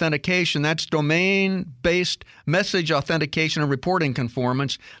DMARC authentication. That's domain-based message authentication and reporting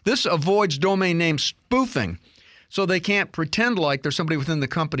conformance. This avoids domain name spoofing, so they can't pretend like there's somebody within the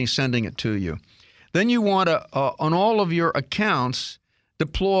company sending it to you. Then you want to, on all of your accounts,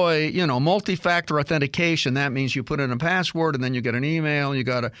 deploy, multi-factor authentication. That means you put in a password and then you get an email, you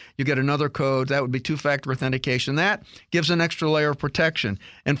get another code. That would be two-factor authentication. That gives an extra layer of protection.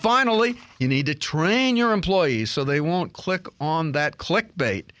 And finally, you need to train your employees so they won't click on that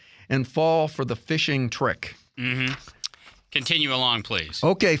clickbait and fall for the phishing trick. Mm-hmm. Continue along, please.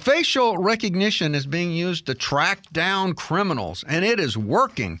 Okay, facial recognition is being used to track down criminals, and it is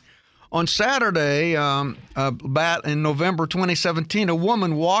working. On Saturday, back in November 2017, a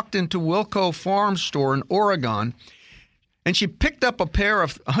woman walked into Wilco Farm Store in Oregon, and she picked up a pair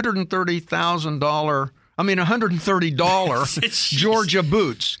of $130 Georgia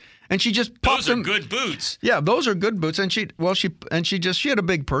boots. And she just popped them. Those are good boots. Yeah, those are good boots. And she had a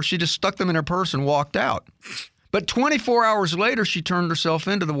big purse. She just stuck them in her purse and walked out. But 24 hours later, she turned herself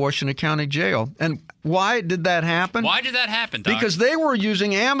into the Washington County Jail. And why did that happen? Why did that happen, Doc? Because they were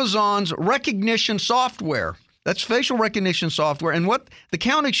using Amazon's recognition software. That's facial recognition software. And what the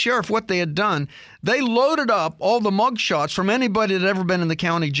county sheriff, what they had done, they loaded up all the mugshots from anybody that had ever been in the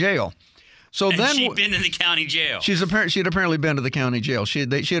county jail. So and then she'd been in the county jail. She had apparently been to the county jail. She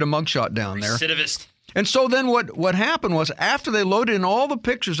had a mugshot down there. Recidivist. And so then what happened was, after they loaded in all the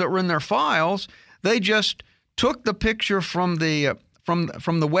pictures that were in their files, they just took the picture from the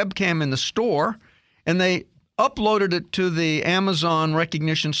webcam in the store, and they uploaded it to the Amazon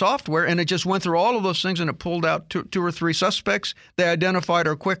recognition software, and it just went through all of those things, and it pulled out two or three suspects. They identified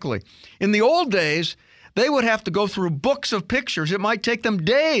her quickly. In the old days, they would have to go through books of pictures. It might take them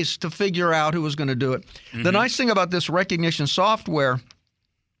days to figure out who was going to do it. Mm-hmm. The nice thing about this recognition software,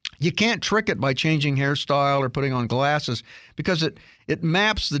 you can't trick it by changing hairstyle or putting on glasses, because it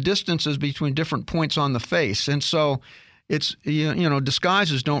maps the distances between different points on the face. And so it's,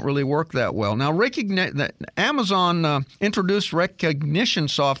 disguises don't really work that well. Now, Amazon introduced recognition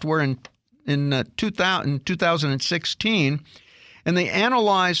software in 2016, and they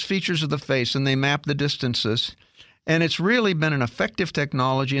analyze features of the face and they map the distances. And it's really been an effective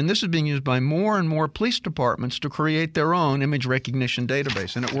technology, and this is being used by more and more police departments to create their own image recognition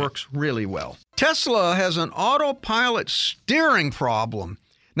database, and it works really well. Tesla has an autopilot steering problem.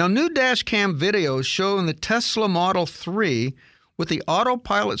 Now, new dash cam videos showing the Tesla Model 3 with the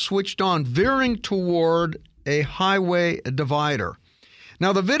autopilot switched on, veering toward a highway divider.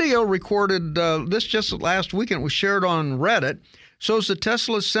 Now, the video recorded this just last weekend, was shared on Reddit, shows the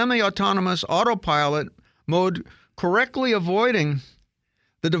Tesla's semi-autonomous autopilot mode correctly avoiding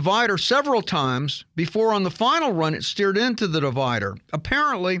the divider several times before, on the final run, it steered into the divider.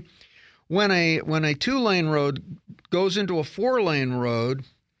 Apparently, when a two-lane road goes into a four-lane road,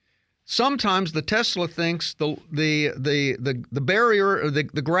 sometimes the Tesla thinks the barrier, or the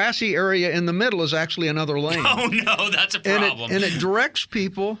grassy area in the middle, is actually another lane. Oh no, that's a problem. And it directs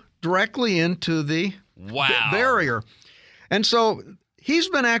people directly into the barrier. And so he's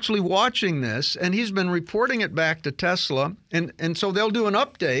been actually watching this, and he's been reporting it back to Tesla, and so they'll do an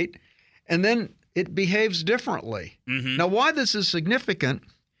update, and then it behaves differently. Mm-hmm. Now, why this is significant,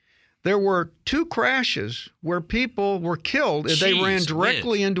 there were 2 crashes where people were killed. They ran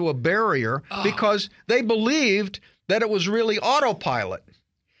directly into a barrier because they believed that it was really autopilot.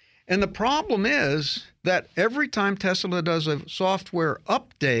 And the problem is that every time Tesla does a software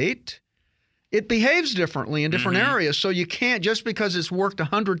update, it behaves differently in different areas. So you can't, just because it's worked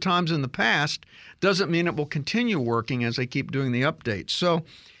 100 times in the past, doesn't mean it will continue working as they keep doing the updates. So,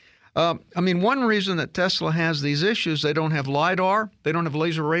 one reason that Tesla has these issues, they don't have LiDAR, they don't have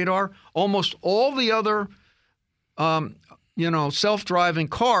laser radar. Almost all the other, self-driving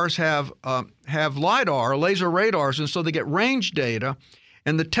cars have LiDAR, laser radars, and so they get range data.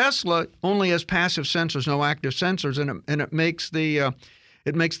 And the Tesla only has passive sensors, no active sensors, and it makes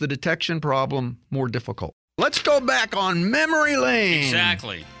the detection problem more difficult. Let's go back on memory lane.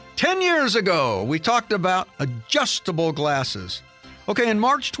 Exactly. 10 years ago, we talked about adjustable glasses. Okay, in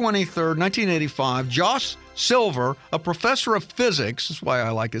March 23rd, 1985, Josh Silver, a professor of physics, that's why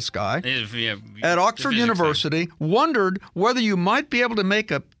I like this guy, at Oxford University, wondered whether you might be able to make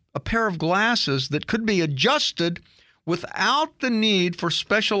a pair of glasses that could be adjusted without the need for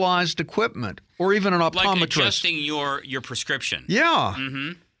specialized equipment or even an optometrist. Like adjusting your prescription. Yeah.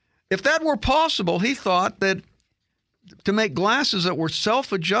 Mm-hmm. If that were possible, he thought that to make glasses that were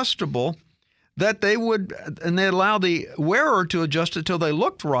self-adjustable, that they allow the wearer to adjust it till they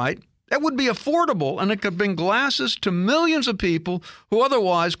looked right, that would be affordable, and it could bring glasses to millions of people who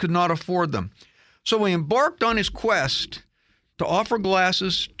otherwise could not afford them. So he embarked on his quest to offer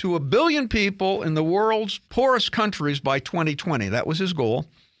glasses to 1 billion people in the world's poorest countries by 2020. That was his goal.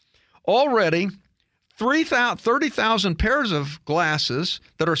 Already, 30,000 pairs of glasses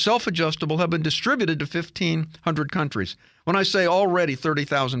that are self-adjustable have been distributed to 1,500 countries. When I say already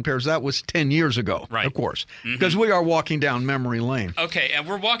 30,000 pairs, that was 10 years ago, right, of course, because we are walking down memory lane. Okay, and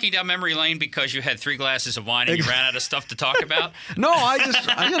we're walking down memory lane because you had 3 glasses of wine and you ran out of stuff to talk about? No,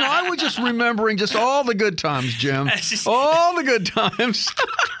 I was just remembering just all the good times, Jim. All the good times.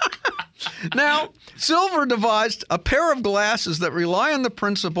 Now, Silver devised a pair of glasses that rely on the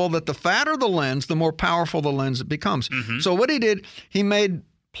principle that the fatter the lens, the more powerful the lens it becomes. So what he did, he made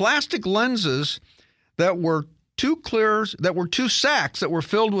plastic lenses that were two sacks that were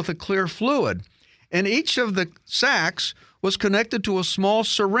filled with a clear fluid. And each of the sacks was connected to a small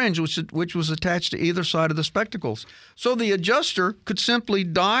syringe which was attached to either side of the spectacles. So the adjuster could simply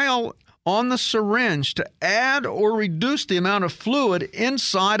dial on the syringe to add or reduce the amount of fluid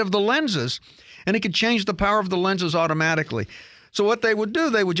inside of the lenses, and it could change the power of the lenses automatically. So what they would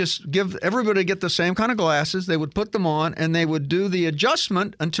do, they would just give everybody get the same kind of glasses, they would put them on, and they would do the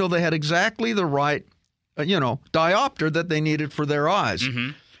adjustment until they had exactly the right, diopter that they needed for their eyes.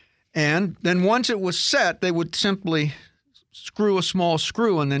 And then once it was set, they would simply screw a small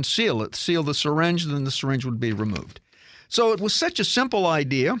screw and then seal the syringe, and then the syringe would be removed. So it was such a simple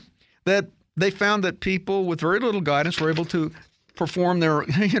idea that they found that people with very little guidance were able to perform their,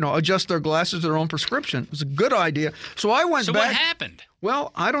 adjust their glasses to their own prescription. It was a good idea. So I went back. So what happened?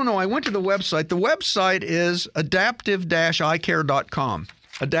 Well, I don't know. I went to the website. The website is adaptive-eyecare.com.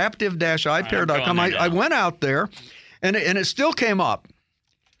 Adaptive-eyecare.com. I went out there, and it still came up.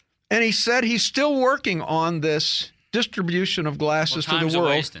 And he said he's still working on this distribution of glasses to the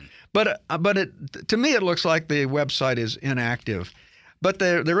world. But to me, it looks like the website is inactive. But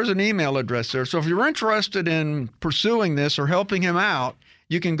there is an email address there. So if you're interested in pursuing this or helping him out,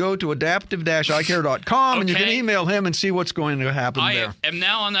 you can go to adaptive-eyecare.com and you can email him and see what's going to happen there. I am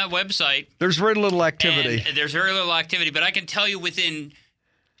now on that website. There's very little activity. But I can tell you within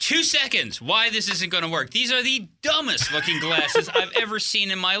 2 seconds why this isn't going to work. These are the dumbest looking glasses I've ever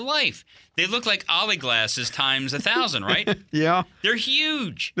seen in my life. They look like Ollie glasses times 1,000, right? Yeah. They're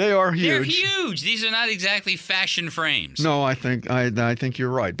huge. They are huge. They're huge. These are not exactly fashion frames. No, I think you're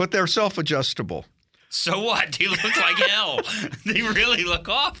right. But they're self-adjustable. So what? They look like hell. They really look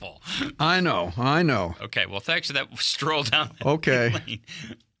awful. I know. Okay, well, thanks for that stroll down. Okay.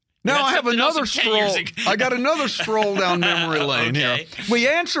 Now I have another stroll. I got another stroll down memory lane here. We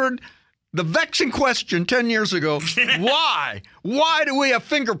answered the vexing question 10 years ago. Why? Why do we have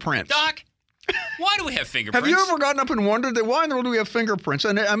fingerprints? Doc, why do we have fingerprints? Have you ever gotten up and wondered that why in the world do we have fingerprints?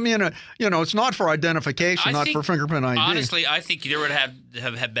 And I mean, it's not for identification, not for fingerprint ID. Honestly, I think there would have to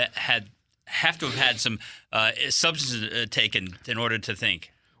have had some substances taken in order to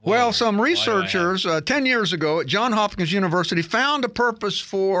think. Well, some researchers 10 years ago at Johns Hopkins University found a purpose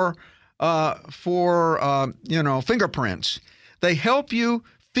for fingerprints. They help you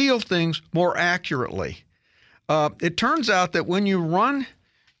feel things more accurately. It turns out that when you run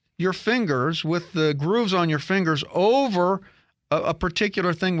your fingers with the grooves on your fingers over a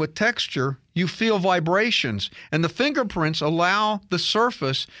particular thing with texture, you feel vibrations. And the fingerprints allow the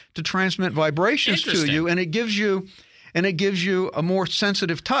surface to transmit vibrations to you, and it gives you a more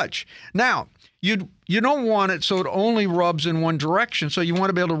sensitive touch. Now, you don't want it so it only rubs in one direction, so you want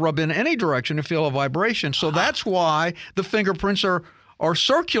to be able to rub in any direction to feel a vibration. So that's why the fingerprints are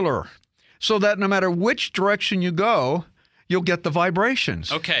circular, so that no matter which direction you go, you'll get the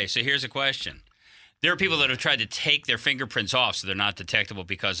vibrations. Okay, so here's a question. There are people that have tried to take their fingerprints off so they're not detectable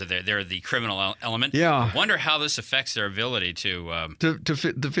because of they're the criminal element. Yeah. I wonder how this affects their ability to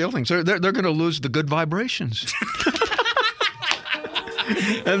feel things. They're going to lose the good vibrations.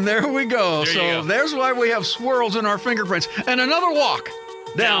 And there we go. There's why we have swirls in our fingerprints. And another walk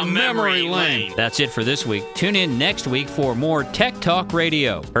down memory lane. That's it for this week. Tune in next week for more Tech Talk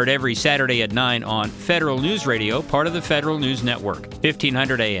Radio. Heard every Saturday at 9 on Federal News Radio, part of the Federal News Network.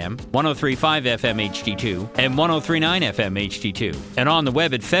 1500 AM, 103.5 FM HD2, and 103.9 FM HD2. And on the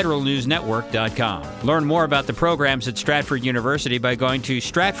web at federalnewsnetwork.com. Learn more about the programs at Stratford University by going to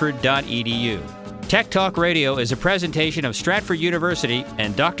stratford.edu. Tech Talk Radio is a presentation of Stratford University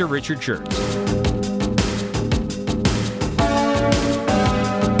and Dr. Richard Schertz.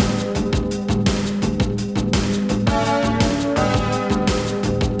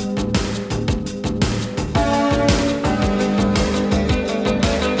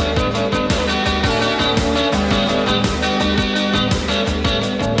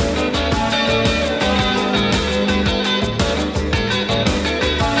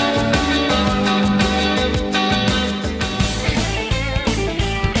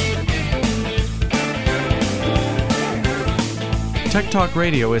 Tech Talk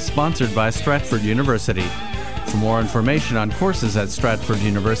Radio is sponsored by Stratford University. For more information on courses at Stratford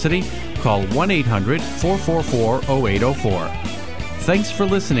University, call 1-800-444-0804. Thanks for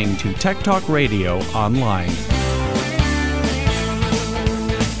listening to Tech Talk Radio Online.